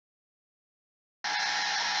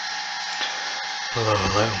Hello,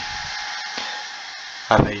 hello.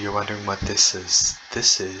 I bet you're wondering what this is.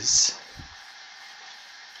 This is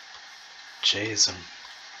Jayism,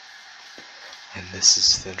 and this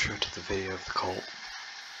is the intro to the video of the cult.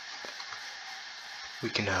 We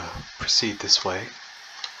can proceed this way,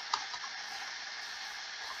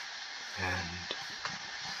 and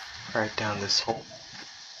right down this hole.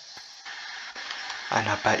 And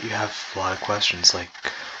I bet you have a lot of questions like,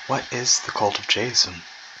 what is the cult of Jayism?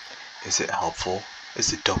 Is it helpful?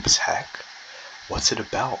 Is it dope as heck? What's it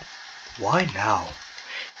about? Why now?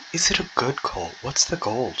 Is it a good cult? What's the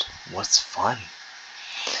gold? What's fun?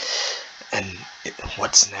 And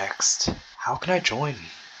what's next? How can I join?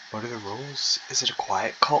 What are the rules? Is it a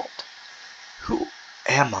quiet cult? Who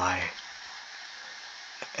am I?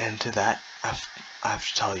 And to that, I have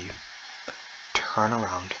to tell you, turn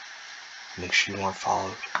around, make sure you aren't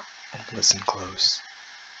followed, and listen close.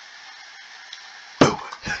 Boo!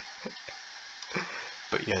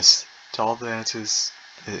 But yes, to all the answers,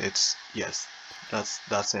 it's yes. That's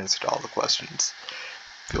the answer to all the questions.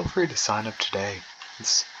 Feel free to sign up today.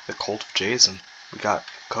 It's the cult of Jayism. We got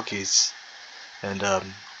cookies, and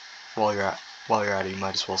while you're at it, you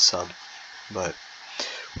might as well sub. But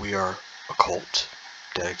we are a cult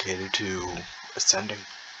dedicated to ascending.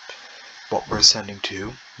 What we're ascending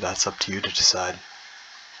to, that's up to you to decide.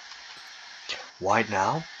 Why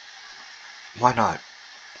now? Why not?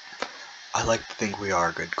 I like to think we are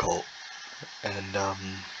a good cult, and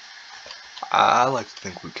I like to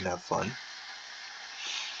think we can have fun.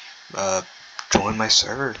 Join my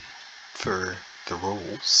server for the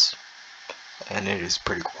rules, and it is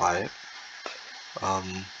pretty quiet.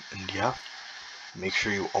 And yeah, make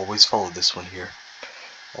sure you always follow this one here.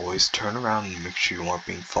 Always turn around and make sure you aren't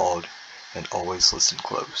being followed, and always listen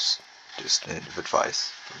close. Just an end of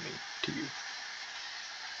advice from me to you.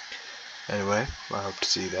 Anyway, I hope to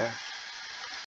see you there.